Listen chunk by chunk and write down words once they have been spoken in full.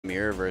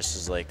Mirror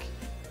versus like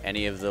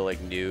any of the like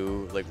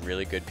new like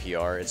really good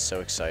PR. It's so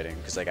exciting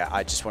because like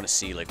I just want to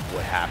see like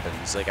what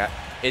happens. Like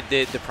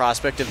the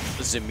prospect of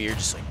Zamir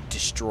just like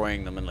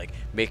destroying them and like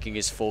making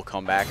his full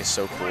comeback is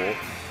so cool.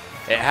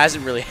 It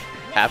hasn't really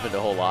happened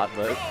a whole lot,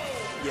 but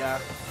yeah.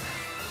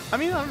 I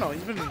mean, I don't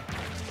know.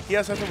 He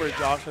has something where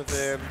Josh has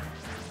in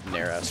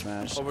Nair F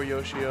smash over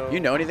Yoshi-O. You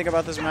know anything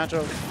about this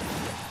matchup?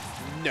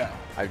 No.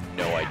 I have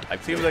no idea. I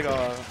seems like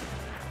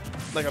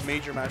a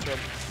major matchup.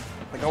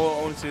 Like I will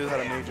only see this at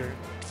a major.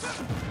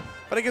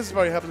 But I guess it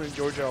probably happens in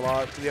Georgia a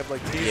lot. You have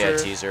like Teaser. Yeah,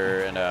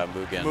 Teaser and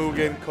Mugen.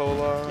 Mugen,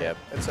 Cola, yep,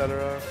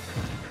 etc.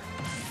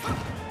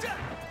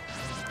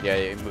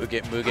 Yeah,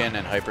 Mugen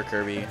and Hyper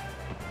Kirby.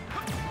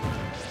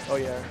 Oh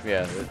yeah.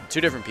 Yeah, two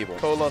different people.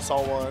 Cola,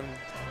 Saw One.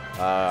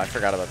 I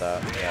forgot about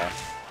that. Yeah.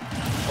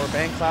 Or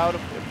Ban Cloud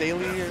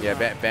daily. Or yeah,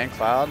 Ban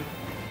Cloud.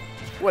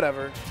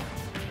 Whatever.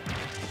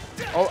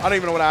 Oh, I don't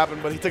even know what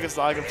happened, but he took a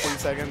slag in 40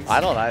 seconds. I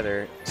don't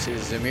either. See,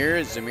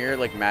 Zamir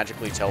like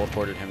magically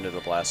teleported him to the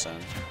blast zone.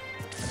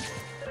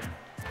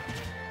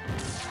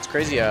 It's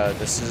crazy.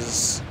 This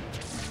is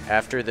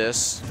after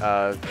this.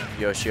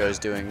 Yoshi-O is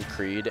doing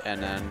Creed,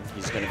 and then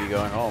he's gonna be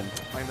going home.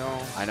 I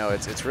know. I know.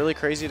 It's really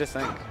crazy to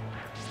think.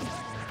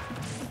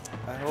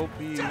 I hope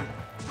he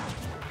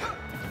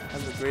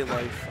has a great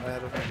life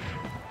ahead of him.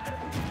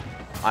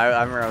 I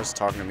remember I was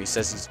talking to him. He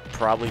says he's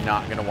probably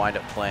not gonna wind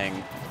up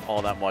playing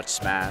all that much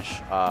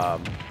Smash,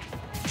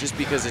 just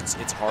because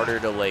it's harder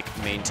to like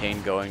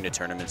maintain going to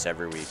tournaments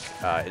every week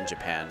in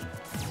Japan.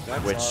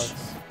 That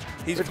sucks.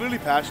 He's clearly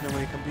passionate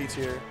when he competes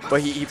here.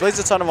 But he plays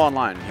a ton of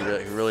online. He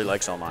really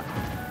likes online.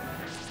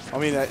 I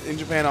mean, in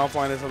Japan,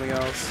 offline is something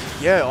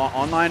else. Yeah,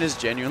 online is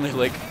genuinely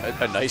like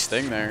a nice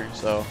thing there.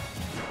 So,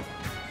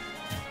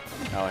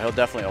 no, he'll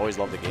definitely always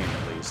love the game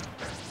at least.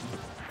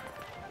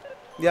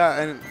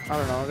 Yeah, and I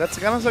don't know. That's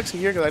kind of sucks to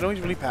hear because I know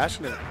he's really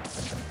passionate.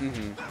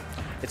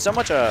 It's so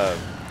much I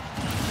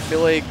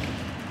feel like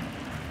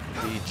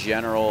the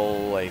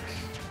general, like,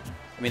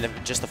 I mean,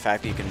 just the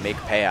fact that you can make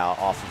payout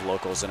off of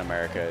locals in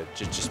America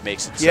just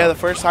makes it yeah, so. the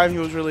first time he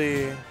was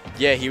really.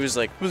 Yeah, he was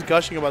like. He was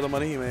gushing about the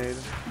money he made.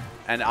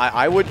 And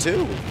I would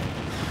too.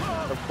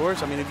 Of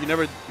course. I mean, if you've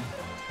never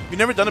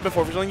done it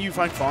before, if it's something you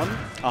find fun.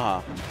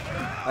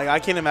 Like, I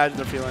can't imagine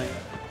the feeling.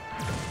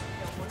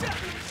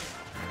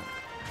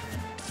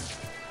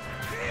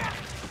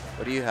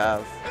 What do you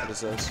have? What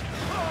is this?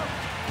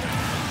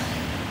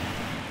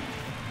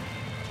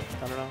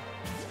 I don't know.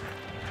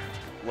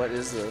 What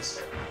is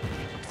this?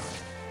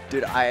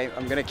 Dude,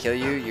 I'm gonna kill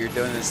you. You're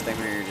doing this thing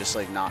where you're just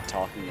like not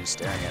talking and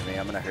staring at me.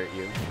 I'm gonna hurt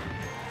you.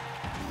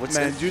 What's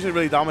Man, Juice is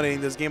really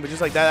dominating this game, but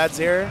just like that's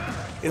there.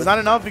 It's not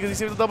enough because he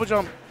saved the double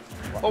jump.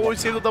 Oh, he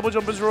saved the double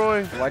jump as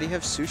Roy. Why do you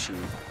have sushi?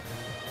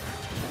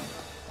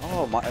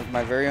 Oh,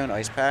 my very own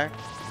ice pack.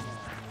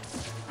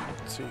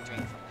 Let's see.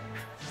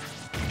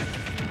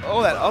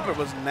 Oh, that upper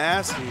was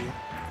nasty.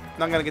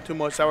 Not gonna get too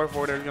much sour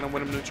for it. They're gonna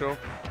win him neutral.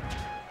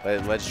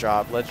 But let's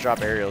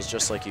drop aerials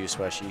just like you,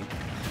 Swishy.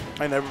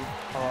 I never.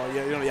 Oh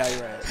yeah, yeah,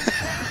 you're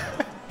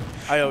right.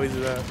 I always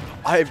do that.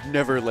 I've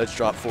never ledge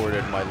drop forward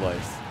in my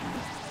life.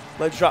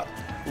 Ledge drop.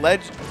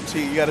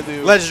 See, you gotta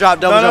do. Ledge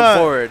drop, double jump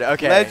forward.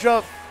 Okay. Ledge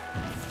drop.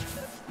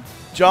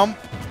 Jump.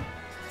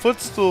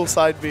 Footstool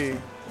side B.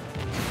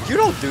 You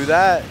don't do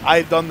that.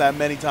 I've done that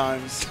many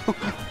times.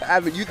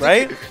 You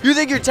think, you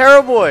think you're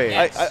terrible, boy.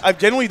 Yes. I've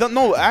genuinely done.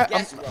 No,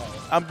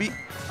 I'm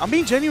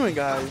being genuine,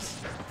 guys.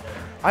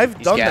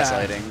 I've done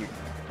that. He's gaslighting.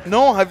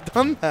 No, I've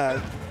done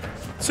that.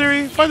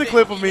 Siri, find a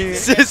clip of me.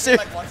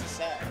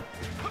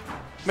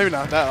 Maybe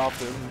not that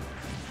often.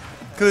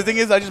 Because the thing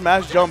is, I just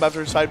mash jump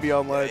after side B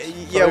on ledge.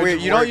 Yeah,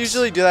 you don't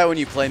usually do that when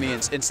you play me.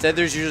 Instead,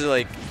 there's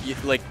usually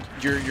like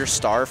your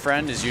star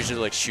friend is usually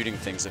like shooting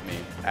things at me.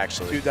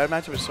 Actually, dude, that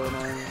matchup is so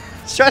annoying.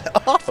 Shut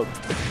up.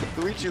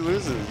 Luigi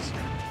loses.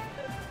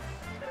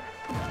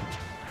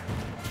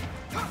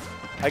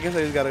 I guess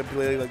I just gotta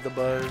play like the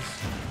buzz.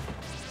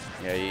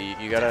 Yeah,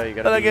 you gotta.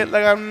 But I get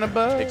like I'm the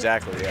buzz.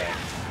 Exactly. Yeah.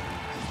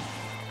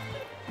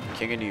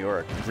 King of New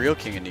York, real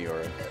King of New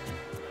York.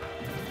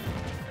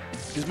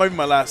 This might be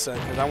my last set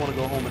because I want to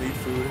go home and eat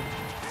food.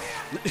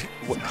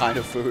 What kind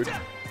of food?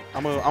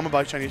 I'm gonna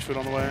buy Chinese food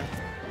on the way.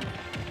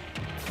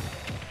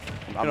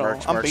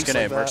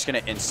 Merc's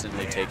gonna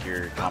instantly take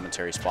your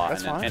commentary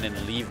spot and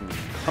then leave me.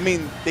 I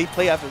mean, they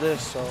play after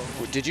this, so.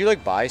 Did you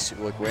like buy?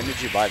 Like, when did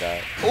you buy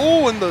that?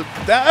 Oh, and the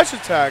dash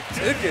attack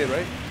ticket,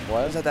 right?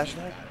 What? Is that dash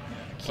attack?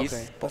 Keith,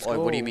 okay, like,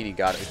 what do you mean he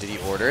got it? Did he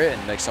order it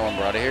and like someone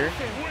brought it here?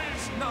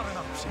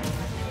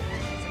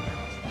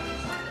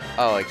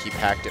 Oh, like he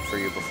packed it for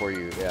you before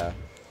you, yeah.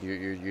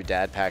 Your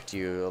dad packed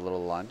you a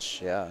little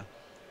lunch, yeah.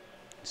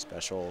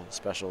 Special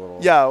little.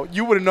 Yeah,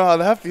 you wouldn't know how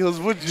that feels,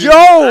 would you?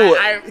 Yo!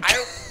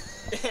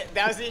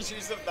 That was the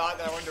intrusive thought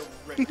that I wanted to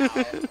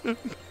rip out.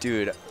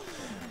 Dude.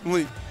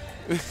 Wait.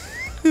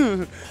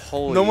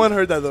 Holy. No one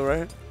heard that though,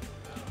 right?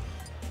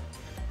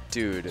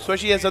 Dude.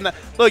 Swishy has done that.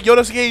 Look,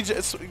 Yoda Cage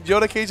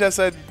has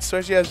said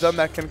Swishy has done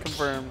that, can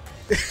confirm.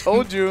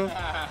 Told you.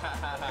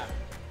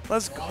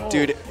 Let's go.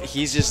 Dude,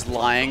 he's just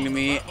lying to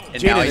me.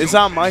 And now Jaden, he's, it's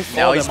not my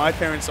fault he's- that my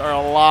parents are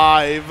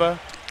alive. What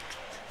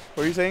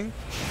are you saying?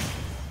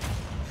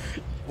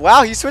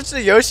 Wow, he switched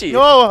to Yoshi.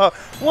 No,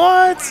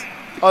 what?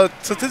 A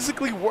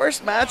statistically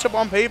worst matchup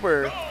on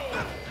paper.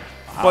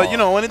 But you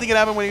know, anything can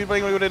happen when you're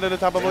playing at the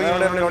top of the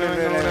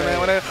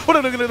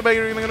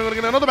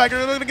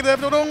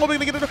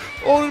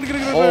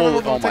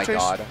Oh my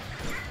god.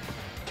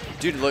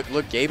 Dude,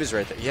 look, Gabe is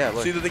right there. Yeah,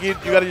 look. See, you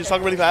gotta just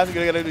talk really fast.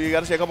 You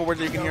gotta say a couple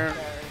words that you can hear.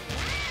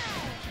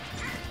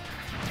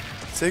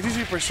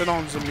 63%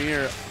 on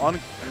Zamir,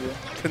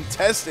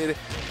 uncontested,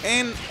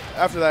 and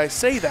after that I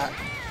say that,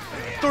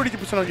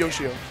 32% on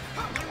Yoshi-O.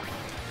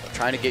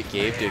 Trying to get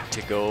Gabe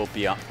to go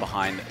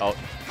behind. Oh,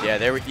 yeah,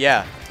 there we.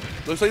 Yeah.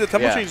 Looks like the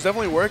tempo change is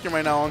definitely working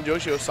right now on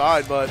Yoshi-O's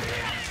side, but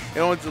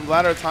you know it's a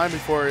matter of time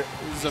before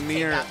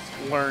Zamir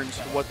learns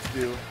what to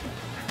do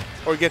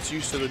or gets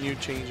used to the new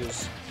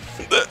changes.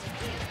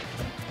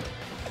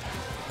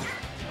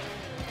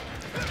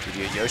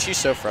 Dude, Yoshi's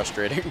so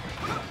frustrating.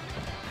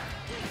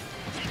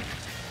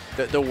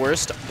 The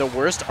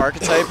worst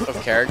archetype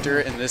of character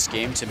in this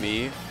game to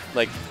me,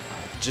 like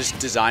just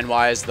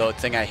design-wise, the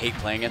thing I hate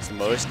playing against the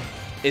most,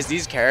 is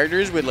these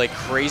characters with like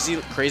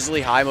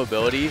crazily high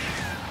mobility,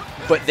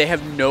 but they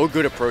have no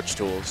good approach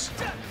tools.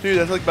 Dude,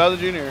 that's like Bowser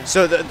Jr.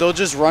 So they'll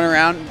just run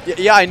around.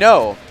 Yeah, I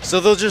know.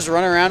 So they'll just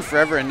run around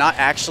forever and not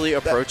actually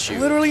approach you.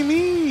 Literally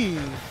me.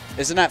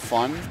 Isn't that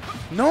fun?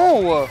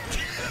 No.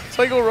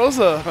 Psycho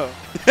Rosa.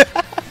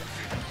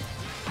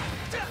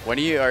 When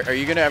are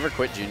you gonna ever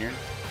quit Junior?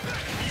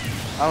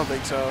 I don't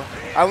think so.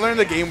 I learned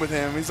the game with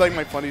him. He's like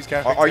my funniest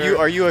character.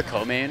 Are you a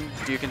co-main?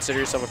 Do you consider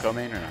yourself a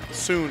co-main or not?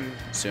 Soon.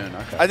 Soon,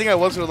 okay. I think I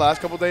was for the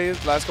last couple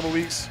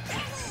weeks.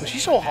 But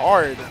she's so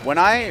hard. When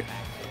I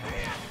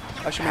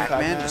should be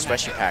Pac-Man,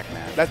 especially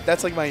Pac-Man.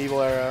 That's like my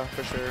evil era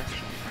for sure.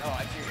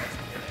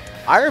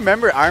 I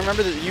remember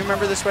you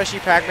remember the especially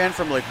Pac-Man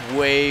from like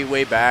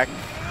way back.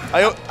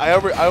 I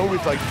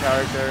always liked the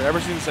character ever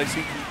since I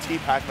see T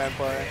Pac-Man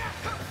play.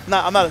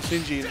 I'm not a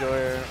Shinji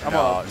enjoyer. I'm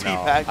a T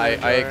Pac-Man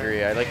enjoyer. I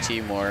agree. I like T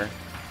more.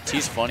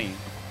 T's funny.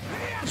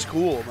 He's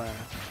cool, man.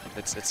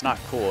 It's not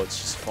cool. It's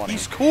just funny.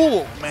 He's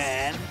cool,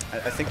 man.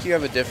 I think you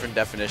have a different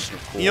definition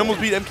of cool. He almost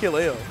beat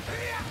MKLeo.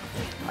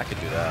 I could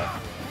do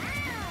that.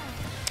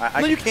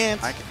 No, you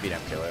can't. I could beat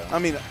MKLeo. I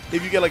mean,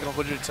 if you get like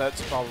 100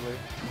 sets, probably.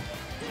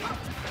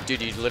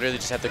 Dude, you literally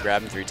just have to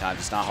grab him 3 times.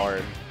 It's not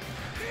hard.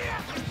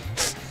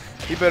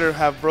 He better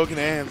have broken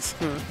hands.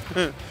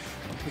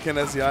 He can't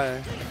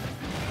SDI.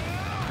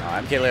 No,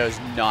 MKLeo is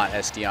not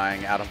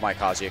SDIing out of my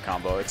Kazuya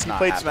combo. It's not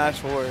played happening.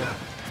 Smash 4.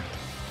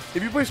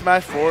 If you play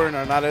Smash 4 and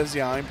are not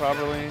SDIing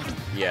properly,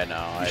 yeah,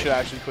 no. You should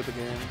actually quit the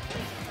game.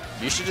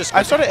 You should just.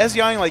 I started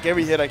SDIing like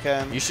every hit I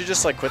can. You should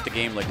just like quit the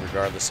game like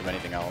regardless of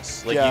anything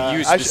else. Like yeah,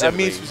 you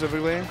specifically. me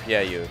specifically.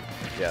 Yeah, you.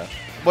 Yeah.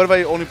 What if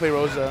I only play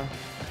Rosa?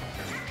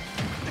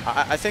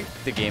 I think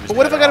the game is. But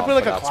what if I gotta play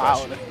like a without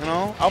Cloud? Switch. You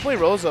know, I'll play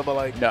Rosa, but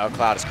like. No,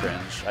 Cloud is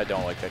cringe. I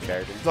don't like that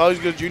character. It's always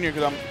good Junior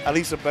because I'm at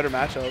least a better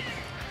matchup.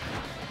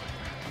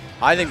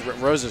 I think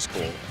Rosa's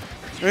cool.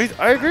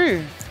 I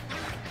agree.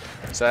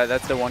 So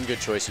that's the one good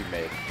choice you've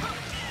made.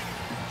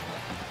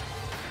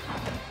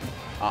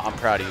 I'm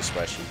proud of you,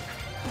 Swishy.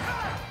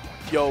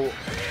 Yo,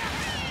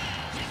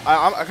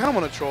 I kind of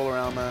want to troll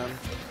around, man.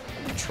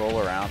 Troll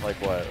around? Like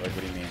what? Like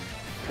what do you mean?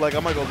 Like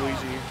I'm gonna go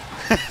Luigi.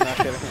 Not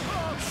kidding.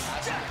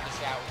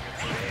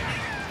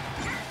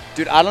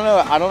 Dude, I don't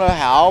know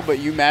how, but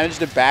you managed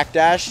to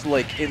backdash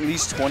like at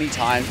least 20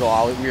 times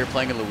while we were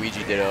playing a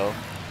Luigi Ditto.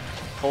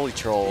 Holy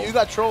troll. You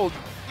got trolled.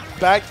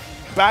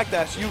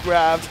 Backdash, you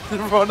grabbed,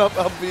 run up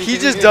LB. He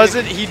just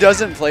doesn't. He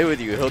doesn't play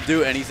with you. He'll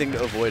do anything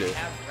to avoid it.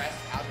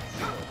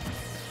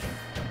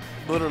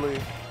 Literally.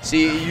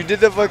 See, you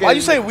did the fucking. Why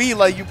you say we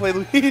like you play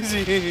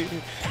Luigi?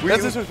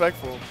 That's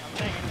disrespectful.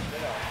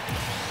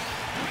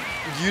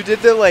 You did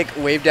the like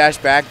wave dash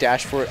back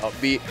dash for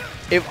upbeat.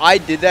 If I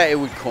did that, it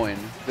would coin.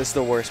 That's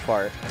the worst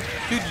part.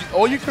 Dude,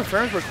 all your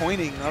confirms were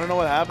coining. I don't know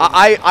what happened.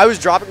 I was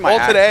dropping my.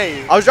 All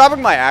today. I was dropping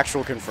my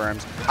actual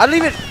confirms. I don't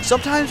even.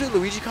 Sometimes with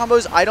Luigi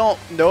combos, I don't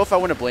know if I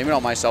want to blame it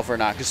on myself or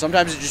not, because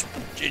sometimes it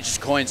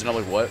just coins, and I'm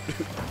like, what?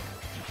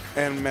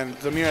 And man,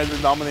 Zamir has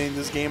been dominating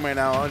this game right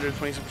now,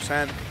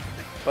 126%.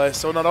 But it's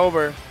still not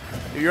over.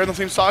 If you're in the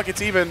same stock,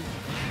 it's even.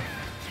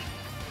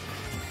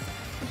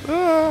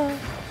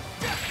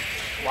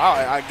 Wow,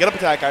 I get up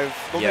attack. I don't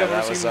think I've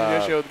ever seen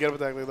Yoshi-O get up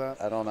attack like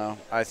that. I don't know.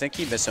 I think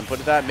he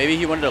misinputted that. Maybe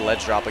he wanted to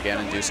ledge drop again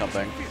and do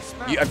something.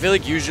 I feel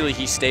like usually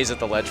he stays at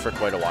the ledge for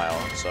quite a while,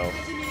 so.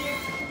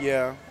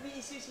 Yeah.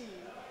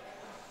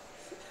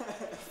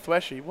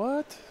 Fleshy,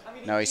 what?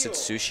 No, he said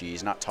sushi.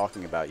 He's not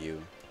talking about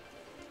you.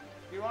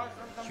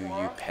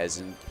 You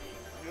peasant.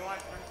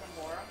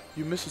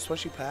 You missed a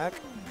slushy pack?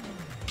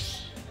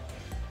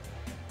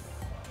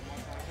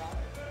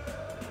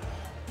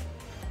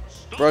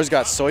 Bro's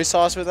got soy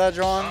sauce with that,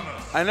 John?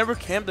 I never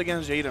camped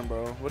against Jaden,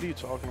 bro. What are you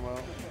talking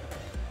about?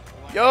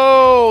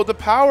 Yo, the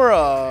power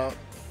up.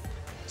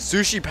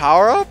 Sushi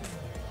power up?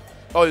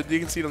 Oh, you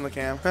can see it on the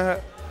cam.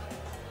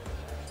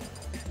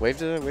 Wave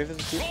to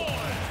the people.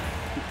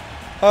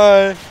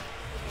 Hi.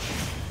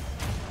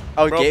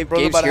 Oh, Bro, Gabe's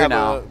bro's about to here have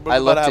now. bro's I about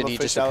to looked have and a he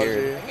fish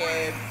disappeared. allergy.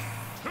 Gabe.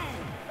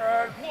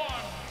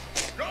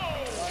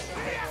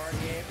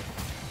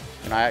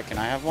 Can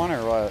I have one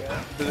or what?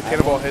 Did the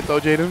cannonball hit though,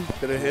 Jaden?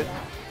 Did it hit?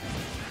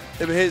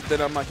 If it hit, then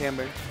I'm not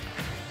camping.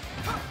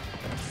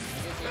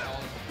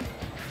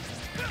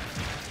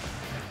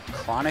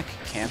 Chronic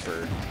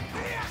camper.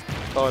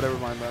 Oh, never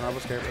mind, man. I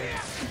was camping.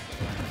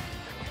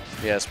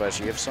 Yeah,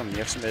 Spicy, you have some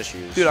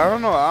issues. Dude, I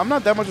don't know. I'm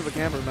not that much of a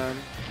camper, man.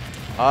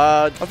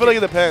 I feel like it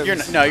depends. You're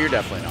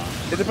definitely not.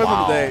 It depends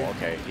on the day.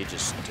 Okay, he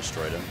just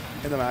destroyed him.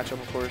 In the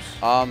matchup, of course.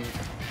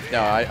 No,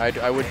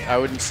 I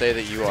wouldn't say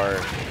that you are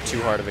too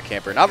hard of a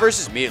camper. Not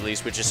versus me, at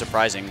least, which is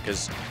surprising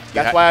because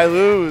That's why I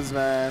lose,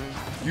 man.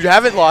 you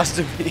haven't lost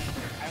to me.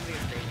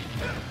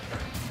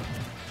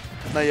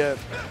 Not yet.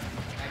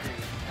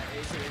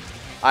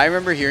 I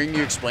remember hearing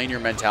you explain your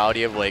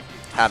mentality of like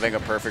having a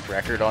perfect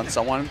record on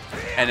someone,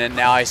 and then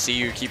now I see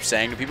you keep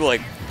saying to people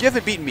like, "You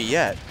haven't beaten me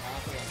yet."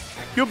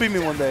 You'll beat me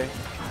one day.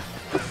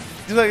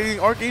 Just like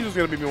Archangel's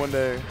gonna beat me one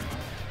day.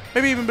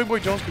 Maybe even Big Boy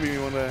Jones can beat me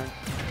one day.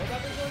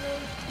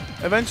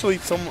 Eventually,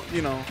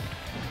 you know.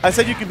 I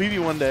said you can beat me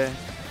one day.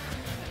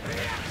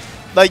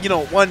 Like, you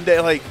know, one day,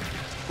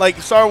 like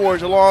Star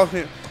Wars, along,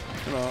 you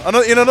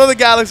know, in another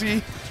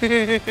galaxy.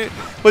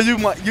 But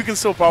you can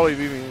still probably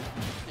beat me.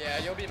 Yeah,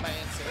 you'll be my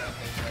instant, I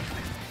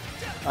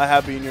think. I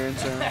have been your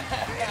instant.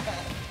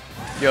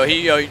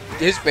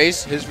 His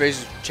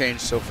face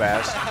changed so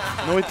fast.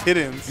 No, it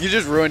didn't. You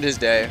just ruined his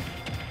day.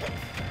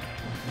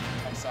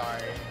 I'm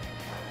sorry.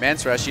 Man,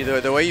 Threshi,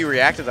 the way you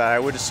reacted to that, I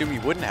would assume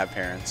you wouldn't have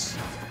parents.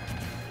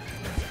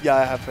 Yeah,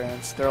 I have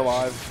parents. They're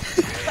alive.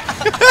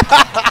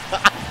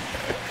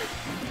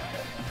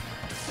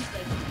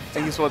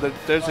 And guess what?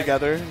 They're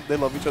together. They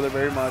love each other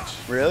very much.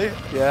 Really?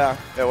 Yeah.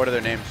 Yeah, what are their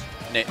names?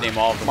 Name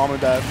all of them. Mom and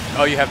dad.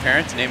 Oh, you have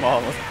parents? Name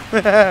all of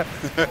them.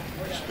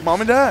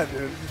 Mom and dad,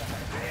 dude.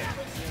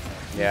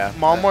 Yeah.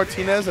 Mom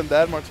Martinez and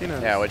Dad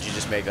Martinez. Yeah, would you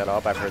just make that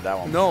up? I've heard that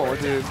one. No,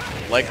 dude.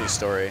 Likely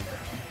story.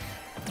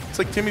 It's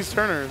like Timmy's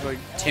Turner. It's like,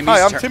 Timmy's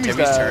hi, I'm Tur- Timmy's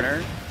Timmy's dad.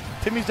 Turner?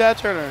 Timmy's dad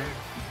Turner.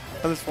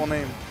 That's his full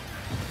name.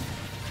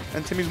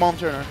 And Timmy's mom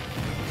Turner.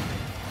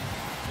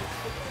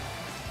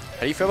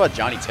 How do you feel about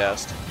Johnny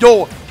Test?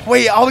 Yo,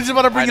 wait, I was just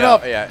about to bring it know,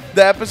 up. yeah.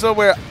 The episode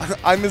where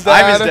I'm his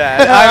dad. I'm his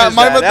dad. I'm his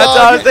My dad. That's what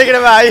I was thinking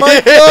about.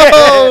 My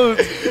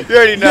goat. You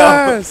already know.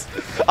 Yes.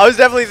 I was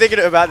definitely thinking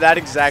about that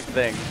exact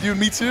thing. Dude,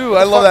 me too.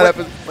 I love that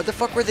episode. What the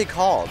fuck were they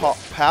called?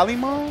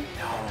 Palymon?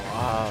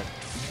 No,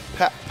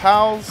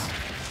 Pals? I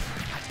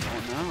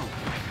don't know.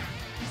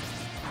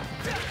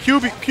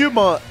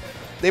 Cube.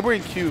 They were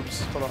in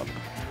cubes. Hold on.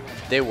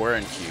 They were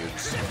in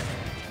cubes.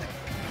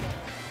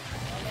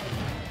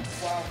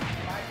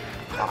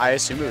 I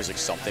assume it was like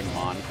something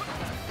Mon.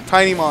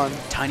 Tiny Mon.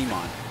 Tiny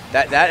Mon.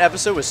 That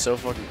episode was so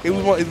fucking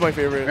cool. It's my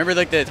favorite. Remember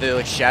like the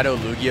like Shadow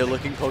Lugia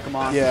looking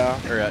Pokemon? Yeah.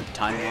 Or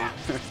Tiny Mon?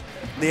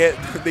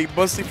 They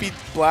must defeat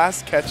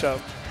Blast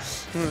Ketchup.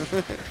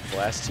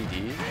 Blast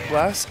TD?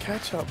 Blast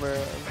Ketchup,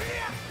 man.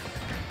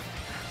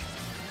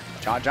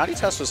 Johnny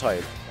Test was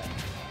hype.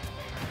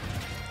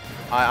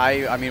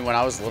 I mean, when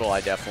I was little,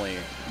 I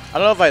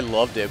don't know if I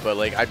loved it, but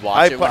like I'd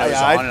watch it when it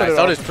was on, and I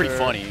thought it was pretty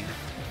funny.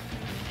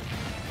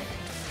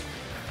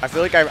 I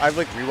feel like I've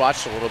like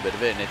rewatched a little bit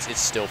of it, and it's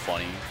still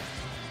funny.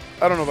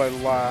 I don't know if I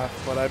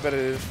laugh, but I bet it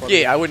is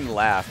funny. Yeah, I wouldn't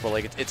laugh, but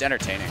like it's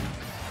entertaining.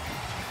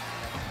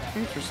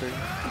 Interesting.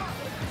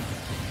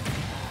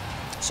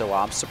 So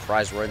I'm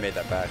surprised Roy made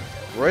that back.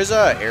 Roy's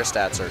air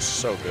stats are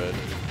so good.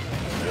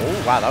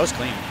 Oh wow, that was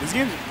clean.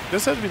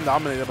 This has been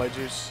dominated by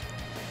Juice.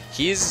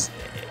 It's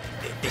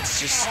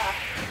just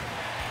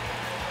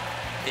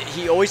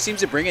he always seems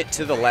to bring it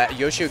to the last.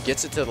 Yoshi-O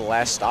gets it to the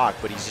last stock,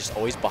 but he's just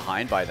always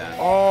behind by then.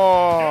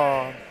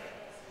 Oh.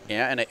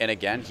 Yeah, and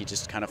again, he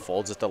just kind of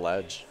folds at the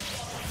ledge.